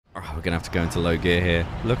Oh, we're going to have to go into low gear here.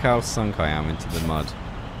 Look how sunk I am into the mud.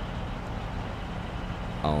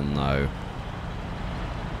 Oh, no.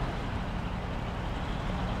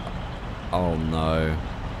 Oh, no.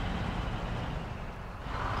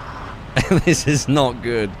 This is not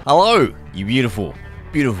good. Hello, you beautiful,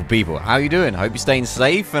 beautiful people. How you doing? I hope you're staying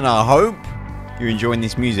safe, and I hope you're enjoying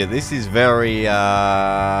this music. This is very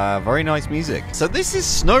nice music. So this is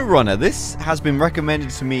SnowRunner. This has been recommended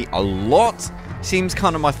to me a lot. Seems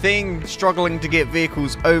kind of my thing, struggling to get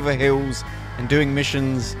vehicles over hills and doing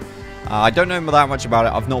missions. I don't know that much about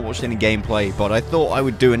it. I've not watched any gameplay, but I thought I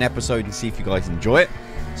would do an episode and see if you guys enjoy it.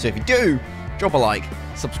 So if you do, drop a like,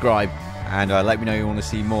 subscribe, and let me know you want to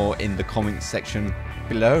see more in the comments section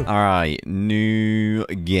below. Alright, new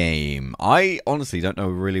game. I honestly don't know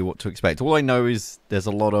really what to expect. All I know is there's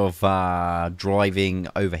a lot of driving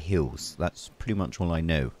over hills. That's pretty much all I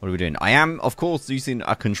know. What are we doing? I am, of course, using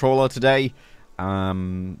a controller today.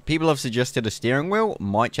 People have suggested a steering wheel.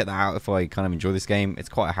 Might check that out if I kind of enjoy this game. It's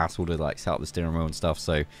quite a hassle to like set up the steering wheel and stuff,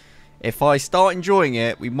 so if I start enjoying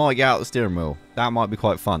it, we might get out the steering wheel. That might be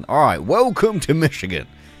quite fun. Alright, welcome to Michigan.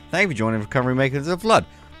 Thank you for joining Recovery Makers of Flood.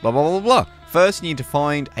 Blah, blah, blah, blah. First, you need to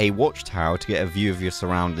find a watchtower to get a view of your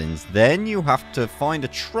surroundings. Then, you have to find a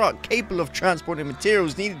truck capable of transporting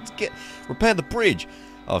materials needed to repair the bridge.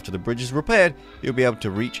 After the bridge is repaired, you'll be able to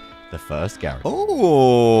reach the first garage.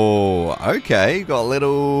 Oh, okay. Got a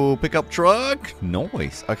little pickup truck.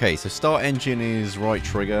 Nice. Okay, so start engine is right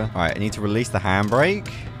trigger. Alright, I need to release the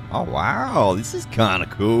handbrake. Oh, wow. This is kind of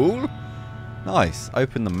cool. Nice.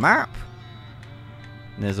 Open the map.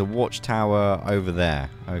 And there's a watchtower over there.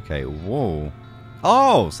 Okay, whoa.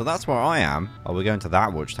 Oh, so that's where I am. Oh, we're going to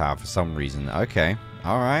that watchtower for some reason. Okay.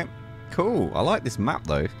 Alright. Cool. I like this map,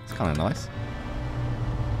 though. It's kind of nice.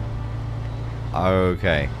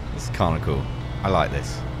 Okay. This is kind of cool. I like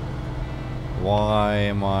this. Why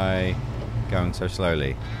am I going so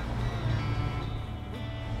slowly?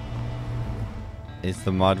 Is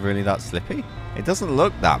the mud really that slippy? It doesn't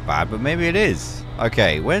look that bad, but maybe it is.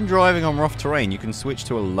 Okay, when driving on rough terrain, you can switch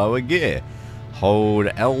to a lower gear. Hold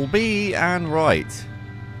LB and right.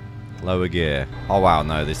 Lower gear. Oh, wow,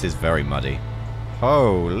 no, this is very muddy.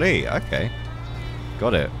 Holy, okay.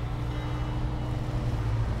 Got it.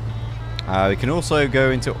 We can also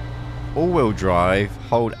go into all-wheel drive.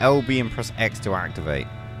 Hold LB and press X to activate.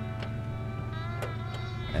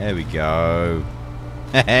 There we go.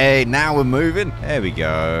 Hey, now we're moving. There we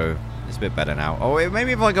go. It's a bit better now. Oh, wait,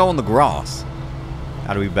 maybe if I go on the grass,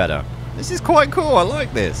 that'll be better. This is quite cool. I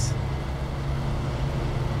like this.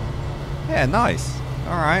 Yeah, nice.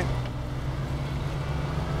 Alright.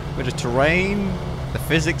 Bit of terrain. The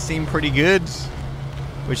physics seem pretty good.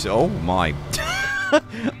 Which, oh my.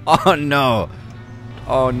 Oh no.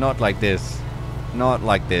 Oh, not like this. Not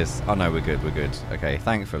like this. Oh no, we're good, we're good. Okay,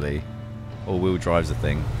 thankfully, all-wheel drive's a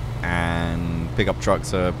thing. And pickup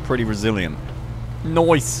trucks are pretty resilient.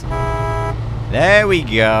 Nice. There we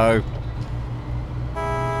go.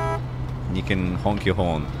 You can honk your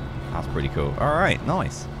horn. That's pretty cool. Alright,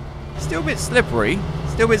 nice. Still a bit slippery.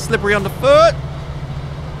 Still a bit slippery underfoot.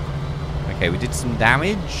 Okay, we did some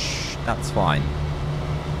damage. That's fine.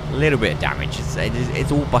 A little bit of damage.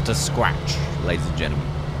 It's all but a scratch, ladies and gentlemen.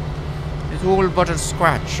 It's all but a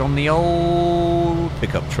scratch on the old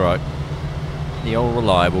pickup truck. The old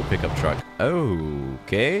reliable pickup truck.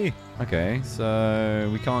 Okay. Okay, so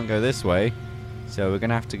we can't go this way. So we're going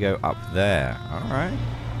to have to go up there. Alright.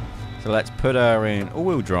 So let's put her in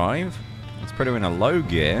all-wheel drive. Let's put her in a low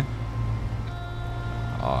gear.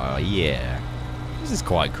 Oh, yeah. This is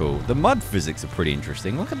quite cool. The mud physics are pretty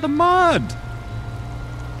interesting. Look at the mud.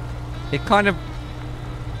 It kind of...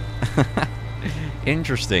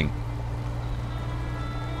 interesting.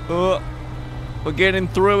 Oh, we're getting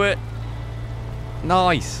through it.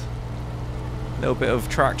 Nice. A little bit of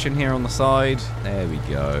traction here on the side. There we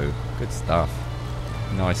go. Good stuff.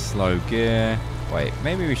 Nice slow gear. Wait,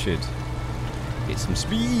 maybe we should get some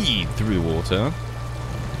speed through the water.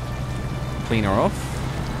 Clean her off.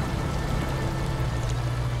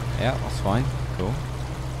 Yeah, that's fine. Cool.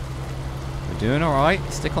 We're doing alright.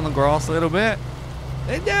 Stick on the grass a little bit.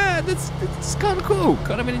 Yeah, that's kind of cool.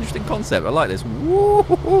 Kind of an interesting concept. I like this.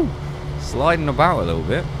 Woo-hoo-hoo. Sliding about a little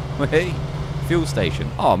bit. Hey. Fuel station.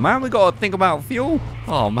 Oh man, we gotta think about fuel.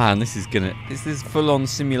 Oh man, this is full-on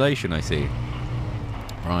simulation, I see.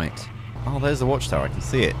 Right. Oh, there's the watchtower. I can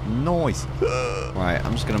see it. Nice. Right,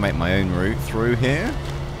 I'm just gonna make my own route through here.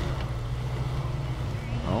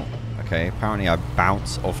 Oh, okay. Apparently I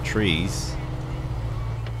bounce off trees.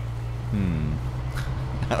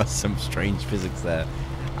 That was some strange physics there.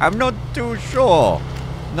 I'm not too sure.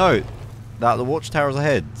 Note that the watchtower's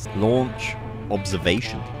ahead. Launch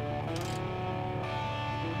observation.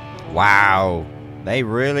 Wow. They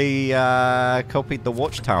really copied the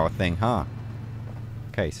watchtower thing, huh?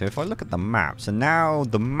 Okay, so if I look at the map, so now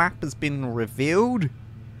the map has been revealed.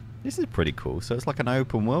 This is pretty cool. So it's like an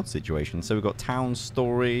open world situation. So we've got town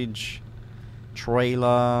storage,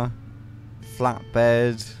 trailer,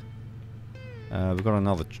 flatbed. We've got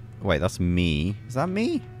another... Wait, that's me. Is that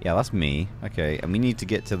me? Yeah, that's me. Okay, and we need to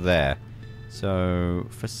get to there. So,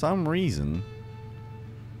 for some reason...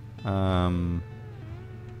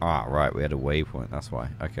 Ah, right, we had a waypoint, that's why.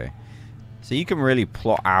 Okay. So you can really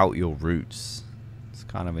plot out your routes. It's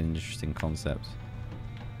kind of an interesting concept.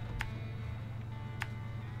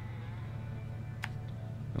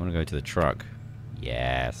 I want to go to the truck.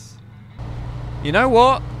 Yes. You know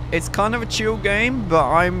what? It's kind of a chill game, but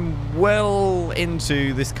I'm well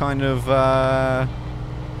into this kind of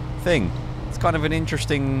thing. It's kind of an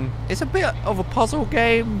interesting... It's a bit of a puzzle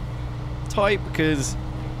game type, because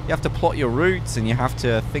you have to plot your routes and you have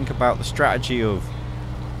to think about the strategy of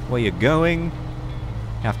where you're going.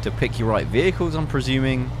 You have to pick your right vehicles, I'm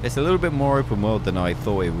presuming. It's a little bit more open world than I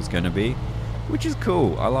thought it was going to be, which is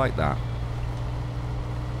cool. I like that.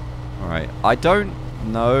 Alright, I don't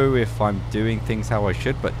know if I'm doing things how I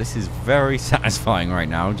should, but this is very satisfying right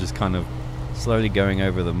now. Just kind of slowly going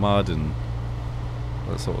over the mud and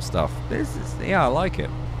that sort of stuff. This is, yeah, I like it.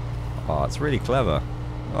 Oh, it's really clever.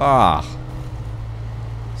 Ah,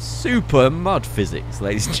 super mud physics,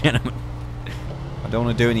 ladies and gentlemen. I don't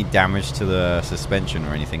want to do any damage to the suspension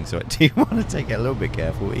or anything, so I do want to take it a little bit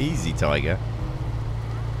careful. Easy, Tiger.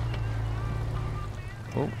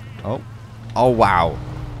 Oh, wow.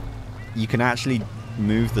 You can actually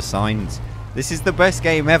move the signs. This is the best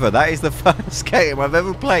game ever. That is the first game I've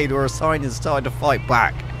ever played where a sign has started to fight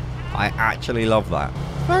back. I actually love that.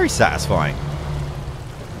 Very satisfying.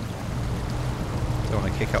 Don't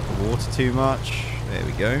want to kick up the water too much. There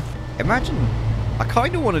we go. Imagine, I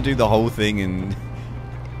kind of want to do the whole thing, and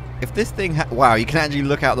if this thing wow, you can actually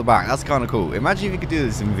look out the back. That's kind of cool. Imagine if you could do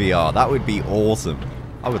this in VR. That would be awesome.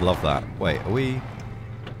 I would love that. Wait, are we...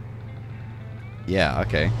 Yeah,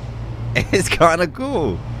 okay. It's kind of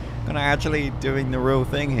cool. I'm actually doing the real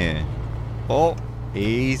thing here. Oh,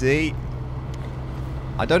 easy.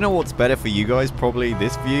 I don't know what's better for you guys. Probably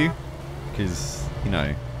this view, because, you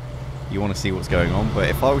know, you want to see what's going on. But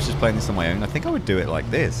if I was just playing this on my own, I think I would do it like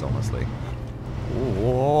this, honestly.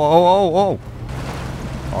 Whoa.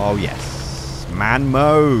 Oh, yes. Man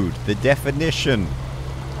mode. The definition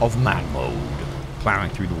of man mode. Plowing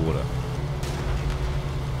through the water.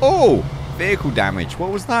 Oh! Vehicle damage.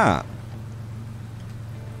 What was that?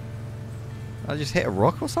 I just hit a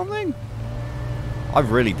rock or something?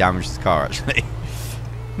 I've really damaged this car, actually.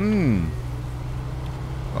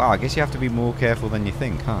 Wow, I guess you have to be more careful than you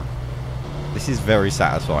think, huh? This is very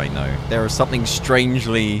satisfying, though. There is something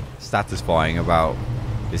strangely satisfying about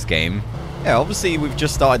this game. Yeah, obviously, we've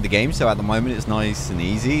just started the game, so at the moment it's nice and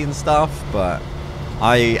easy and stuff, but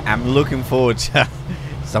I am looking forward to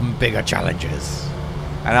some bigger challenges.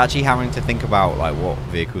 And actually having to think about, like, what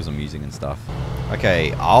vehicles I'm using and stuff.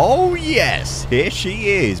 Okay. Oh, yes. Here she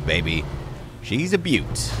is, baby. She's a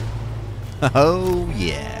beaut. Oh,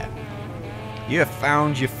 yeah. You have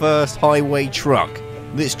found your first highway truck.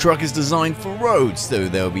 This truck is designed for roads, so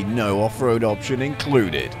there will be no off-road option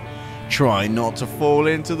included. Try not to fall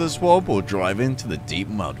into the swamp or drive into the deep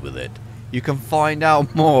mud with it. You can find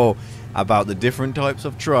out more about the different types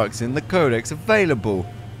of trucks in the codex available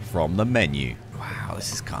from the menu. Wow,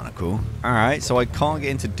 this is kind of cool. Alright, so I can't get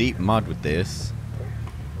into deep mud with this.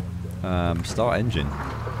 Start engine.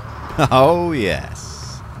 Oh,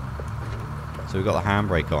 yes. So we've got the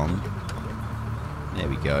handbrake on. There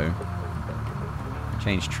we go.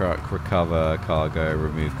 Change truck, recover, cargo,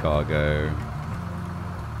 remove cargo.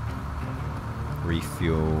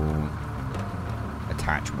 Refuel.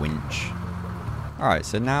 Attach winch. Alright,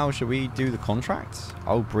 so now should we do the contract?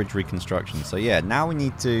 Oh, bridge reconstruction. So yeah, now we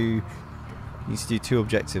need to do two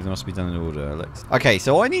objectives and must be done in order. Okay,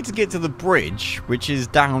 so I need to get to the bridge, which is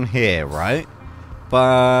down here, right?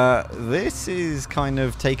 But this is kind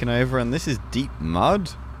of taken over, and this is deep mud,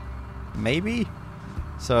 maybe?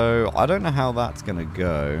 So I don't know how that's going to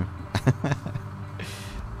go.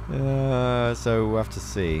 So we'll have to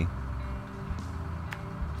see.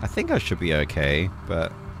 I think I should be okay,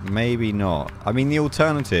 but maybe not. I mean, the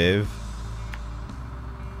alternative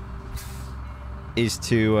is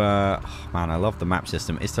to, oh man, I love the map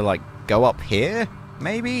system, is to, like, go up here,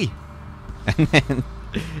 maybe? And then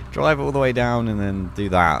drive all the way down and then do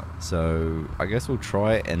that. So I guess we'll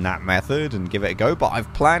try it in that method and give it a go. But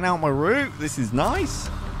I've planned out my route. This is nice.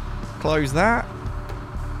 Close that.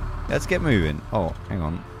 Let's get moving. Oh, hang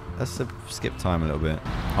on. Let's skip time a little bit.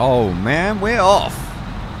 Oh, man, we're off.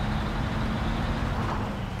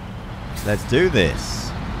 Let's do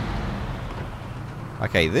this.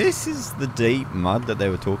 Okay, this is the deep mud that they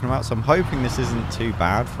were talking about, so I'm hoping this isn't too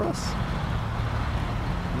bad for us.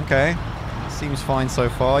 Okay. Seems fine so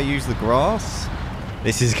far. Use the grass.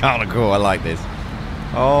 This is kind of cool. I like this.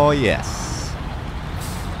 Oh, yes.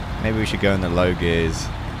 Maybe we should go in the low gears.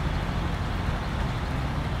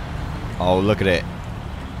 Oh, look at it.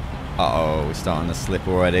 Uh-oh, we're starting to slip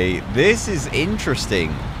already. This is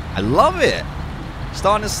interesting. I love it.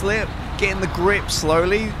 Starting to slip, getting the grip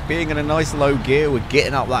slowly, being in a nice low gear. We're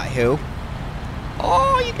getting up that hill.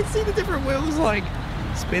 Oh, you can see the different wheels like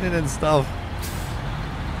spinning and stuff.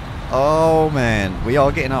 Oh, man. We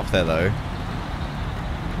are getting up there, though.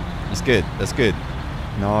 That's good. That's good.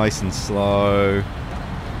 Nice and slow.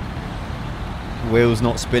 Wheels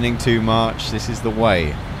not spinning too much. This is the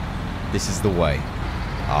way. This is the way.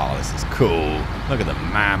 Oh, this is cool. Look at the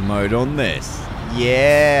man mode on this.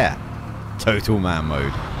 Yeah. Total man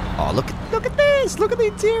mode. Oh, look at this. Look at the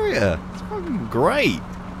interior. It's fucking great.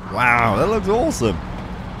 Wow, that looks awesome.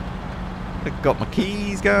 I've got my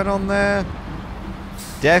keys going on there.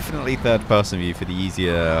 Definitely third person view for the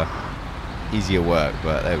easier work,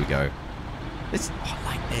 but there we go. This, oh, I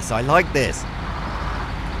like this. I like this.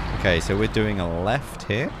 Okay, so we're doing a left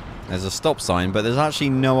here. There's a stop sign, but there's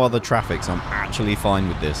actually no other traffic, so I'm actually fine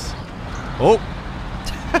with this. Oh!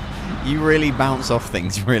 You really bounce off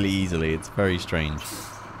things really easily. It's very strange.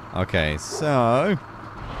 Okay, so...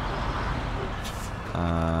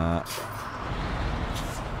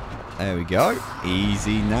 there we go.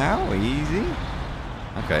 Easy now. Easy.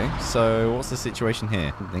 Okay, so what's the situation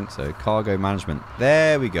here? I don't think so. Cargo management.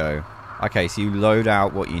 There we go. Okay, so you load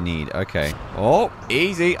out what you need. Okay. Oh,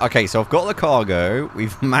 easy. Okay, so I've got the cargo.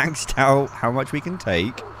 We've maxed out how much we can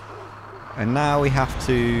take. And now we have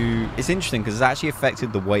to... It's interesting because it's actually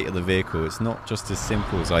affected the weight of the vehicle. It's not just as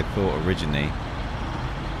simple as I thought originally.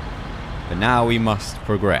 But now we must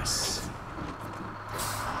progress.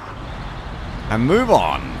 And move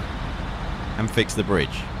on. And fix the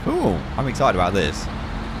bridge. Cool. I'm excited about this.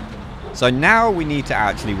 So now we need to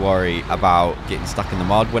actually worry about getting stuck in the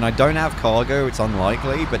mud. When I don't have cargo, it's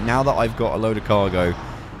unlikely. But now that I've got a load of cargo,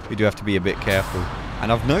 we do have to be a bit careful.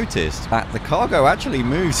 And I've noticed that the cargo actually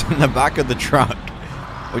moves in the back of the truck,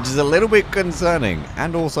 which is a little bit concerning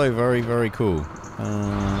and also very, very cool.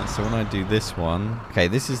 So when I do this one... Okay,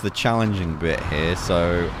 this is the challenging bit here.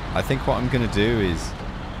 So I think what I'm going to do is...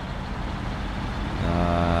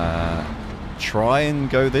 try and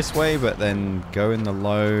go this way, but then go in the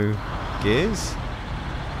low gears.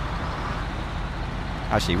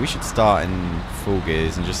 Actually, we should start in full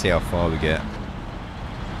gears and just see how far we get.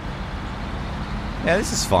 Yeah,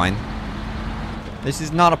 this is fine. This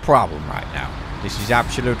is not a problem right now. This is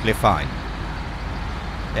absolutely fine.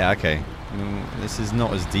 Yeah, okay. This is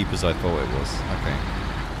not as deep as I thought it was. Okay.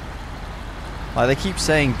 Like, they keep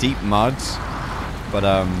saying deep muds, but,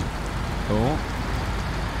 cool.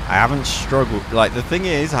 I haven't struggled. Like, the thing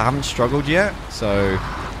is, I haven't struggled yet, so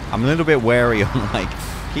I'm a little bit wary on, like,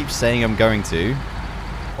 keep saying I'm going to.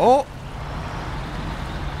 Oh!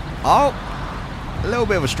 Oh! A little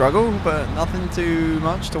bit of a struggle, but nothing too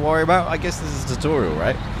much to worry about. I guess this is a tutorial,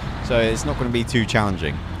 right? So it's not going to be too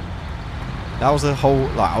challenging. That was a whole,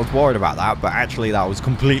 like, I was worried about that, but actually that was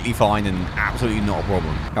completely fine and absolutely not a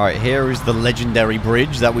problem. Alright, here is the legendary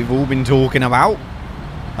bridge that we've all been talking about.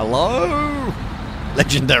 Hello?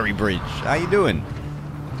 Legendary bridge. How you doing?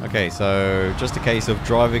 Okay, so just a case of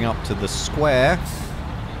driving up to the square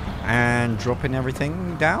and dropping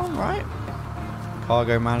everything down, right?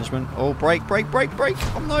 Cargo management. Oh, brake, brake, brake, brake.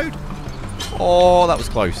 Unload. Oh, that was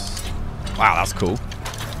close. Wow, that's cool.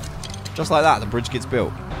 Just like that, the bridge gets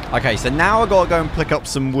built. Okay, so now I've got to go and pick up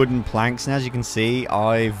some wooden planks. And as you can see,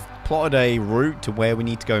 I've plotted a route to where we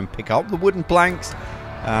need to go and pick up the wooden planks.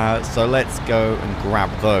 So let's go and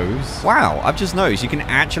grab those. Wow, I've just noticed you can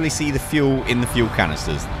actually see the fuel in the fuel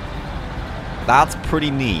canisters. That's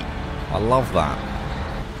pretty neat. I love that.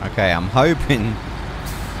 Okay, I'm hoping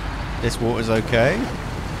this water's okay.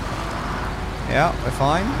 Yeah, we're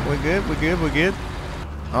fine. We're good, we're good, we're good.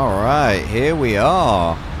 Alright, here we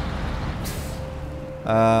are.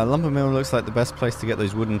 Lumber mill looks like the best place to get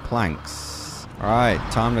those wooden planks. Alright,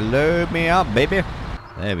 time to load me up, baby.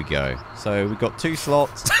 There we go. So we've got 2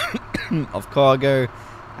 slots of cargo,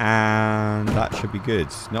 and that should be good.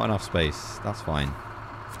 Not enough space. That's fine.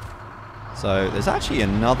 So there's actually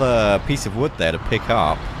another piece of wood there to pick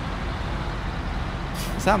up.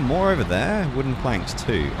 Is that more over there? Wooden planks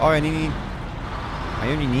too. Oh, I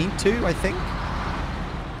only need 2, I think.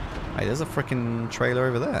 Hey, there's a freaking trailer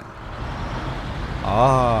over there.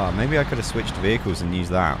 Ah, maybe I could have switched vehicles and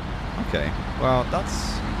used that. Okay. Well,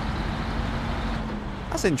 that's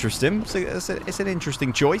That's interesting. It's an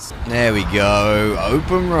interesting choice. There we go.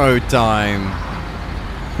 Open road time.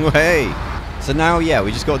 Hey. So now, yeah,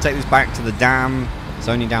 we just got to take this back to the dam. It's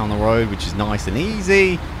only down the road, which is nice and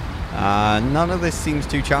easy. None of this seems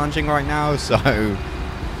too challenging right now, so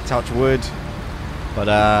touch wood. But,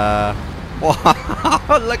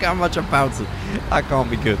 look how much I'm bouncing. That can't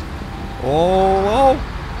be good. Oh,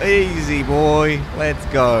 easy, boy. Let's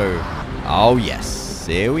go. Oh, yes.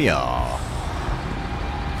 Here we are.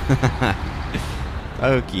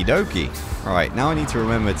 Okie dokie. Alright, now I need to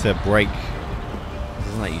remember to brake.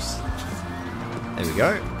 Doesn't let you... There we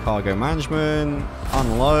go. Cargo management.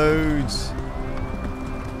 Unloads.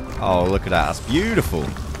 Oh, look at that. That's beautiful.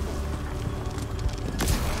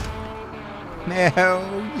 Hell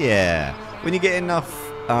yeah. When you get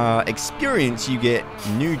enough experience, you get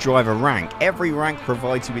new driver rank. Every rank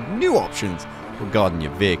provides you with new options regarding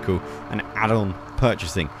your vehicle and add-on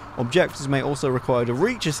purchasing. Objectives may also require to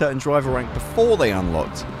reach a certain driver rank before they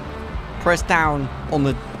unlocked. Press down on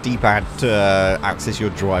the D-pad to access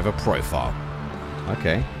your driver profile.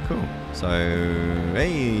 Okay, cool. So,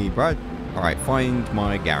 hey, Brad. Alright, find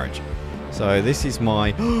my garage. So this is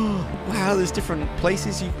my... wow, there's different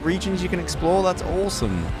places, regions you can explore. That's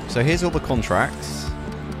awesome. So here's all the contracts.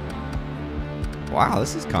 Wow,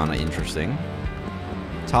 this is kind of interesting.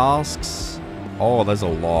 Tasks. Oh, there's a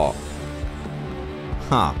lot.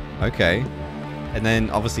 Huh, okay. And then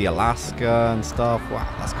obviously Alaska and stuff. Wow,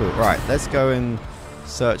 that's cool. Right, let's go and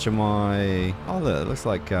search of my... oh, look, it looks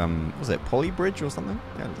like... was it Poly Bridge or something?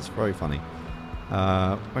 Yeah, that's very funny.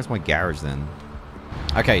 Where's my garage then?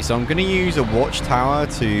 Okay, so I'm going to use a watchtower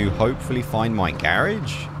to hopefully find my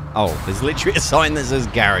garage. Oh, there's literally a sign that says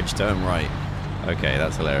garage, turn right. Okay,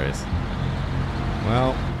 that's hilarious.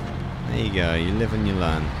 Well, there you go. You live and you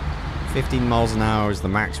learn. 15 miles an hour is the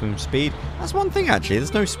maximum speed. That's one thing, actually.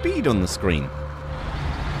 There's no speed on the screen.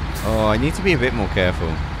 Oh, I need to be a bit more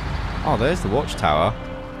careful. Oh, there's the watchtower.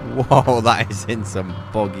 Whoa, that is in some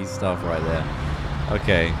boggy stuff right there.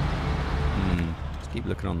 Okay. Let's keep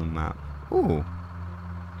looking on the map. Ooh.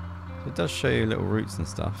 It does show you little routes and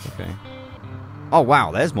stuff. Okay. Oh,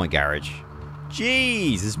 wow. There's my garage.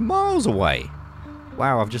 Jeez, it's miles away.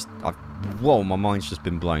 Wow, whoa, my mind's just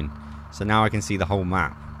been blown. So now I can see the whole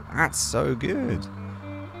map. That's so good.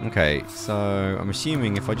 Okay, so I'm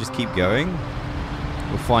assuming if I just keep going,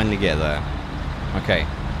 we'll finally get there. Okay,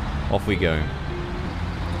 off we go.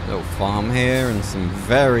 Little farm here and some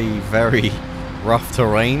very, very rough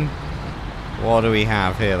terrain. What do we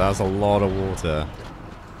have here? That's a lot of water.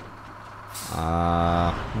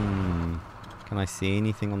 Can I see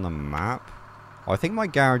anything on the map? Oh, I think my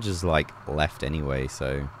garage is like left anyway,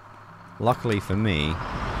 so luckily for me,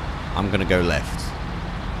 I'm gonna go left.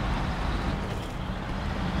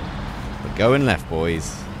 We're going left,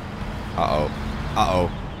 boys. Uh-oh. Uh-oh.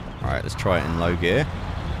 Alright, let's try it in low gear.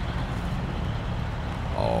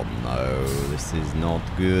 Oh no, this is not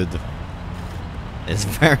good. It's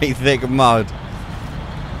very thick mud.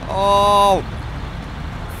 Oh!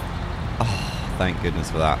 Oh, thank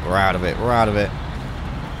goodness for that. We're out of it. We're out of it.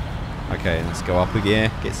 Okay, let's go up a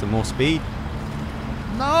gear. Get some more speed.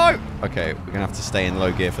 No! Okay, we're going to have to stay in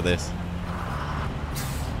low gear for this.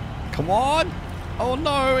 Come on! Oh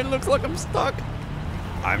no, it looks like I'm stuck.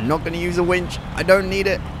 I'm not going to use a winch. I don't need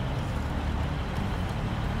it.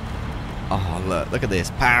 Oh, look at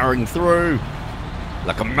this. Powering through.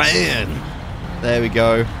 Like a man. There we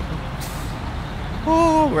go.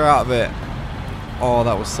 Oh, we're out of it. Oh,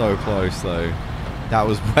 that was so close, though. That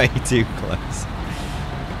was way too close.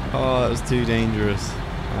 Oh, that was too dangerous.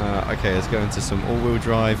 Okay, let's go into some all-wheel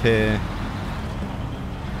drive here.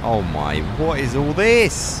 Oh my, what is all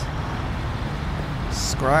this?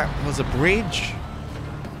 Scrap was a bridge.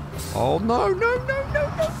 Oh, no, no, no, no,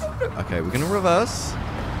 no, no, no. Okay, we're going to reverse.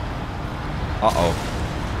 Uh-oh.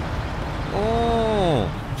 Oh.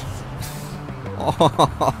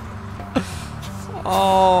 Oh.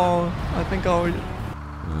 Oh, I think I'll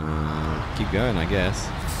keep going, I guess.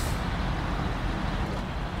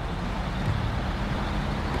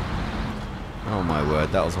 Oh my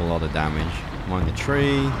word, that was a lot of damage. Mind the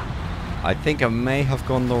tree. I think I may have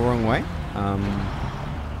gone the wrong way.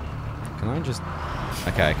 Can I just...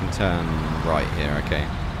 okay, I can turn right here, okay.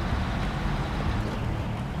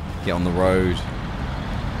 Get on the road.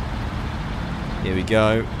 Here we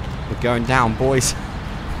go. We're going down, boys.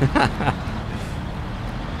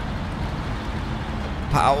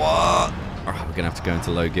 Power! Oh, we're going to have to go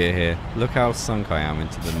into low gear here. Look how sunk I am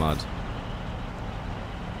into the mud.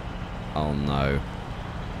 Oh no.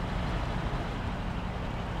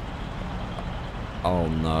 Oh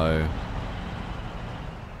no.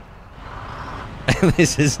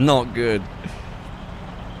 This is not good.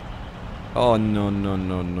 Oh, no, no,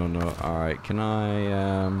 no, no, no. Alright, can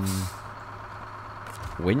I,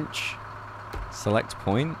 winch? Select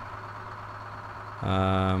point?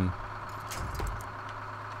 Oh,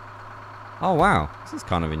 wow. This is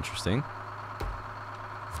kind of interesting.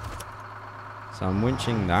 So I'm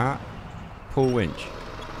winching that. Pull winch.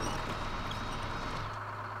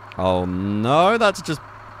 Oh, no, that's just...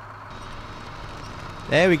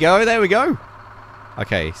 There we go, there we go.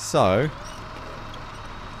 Okay, so...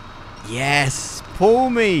 Yes! Pull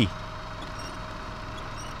me!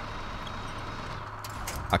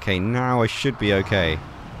 Okay, now I should be okay.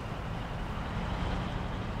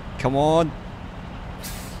 Come on!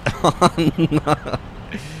 Oh no!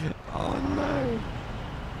 Oh no!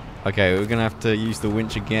 Okay, we're gonna have to use the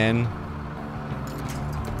winch again.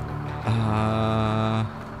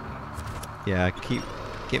 Yeah,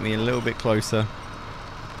 get me a little bit closer.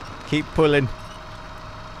 Keep pulling.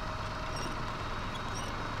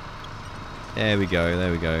 There we go,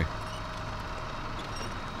 there we go.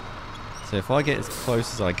 So if I get as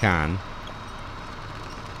close as I can.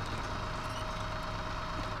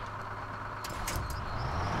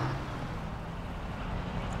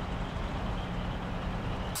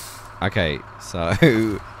 Okay, so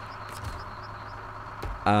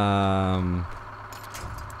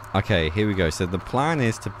okay, here we go. So the plan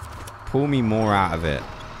is to pull me more out of it.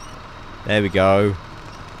 There we go.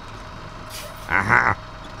 Aha!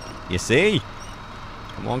 You see?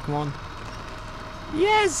 Come on, come on.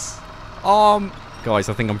 Yes! Guys,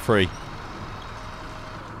 I think I'm free.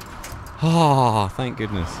 Oh, thank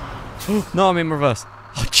goodness. No, I'm in reverse.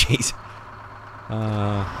 Oh, jeez.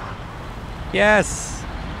 Yes!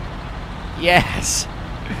 Yes!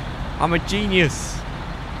 I'm a genius!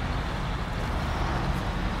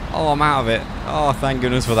 Oh, I'm out of it. Oh, thank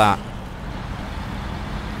goodness for that.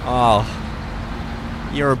 Oh.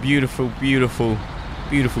 You're a beautiful, beautiful,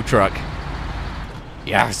 beautiful truck.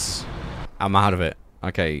 Yes! I'm out of it.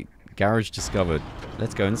 Okay, garage discovered.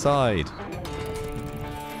 Let's go inside.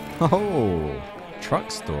 Oh, truck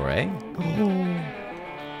store, eh?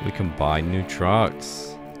 Oh. We can buy new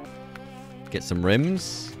trucks. Get some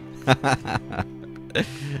rims.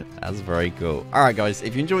 That's very cool. Alright guys,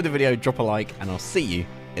 if you enjoyed the video, drop a like and I'll see you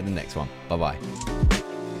in the next one. Bye bye.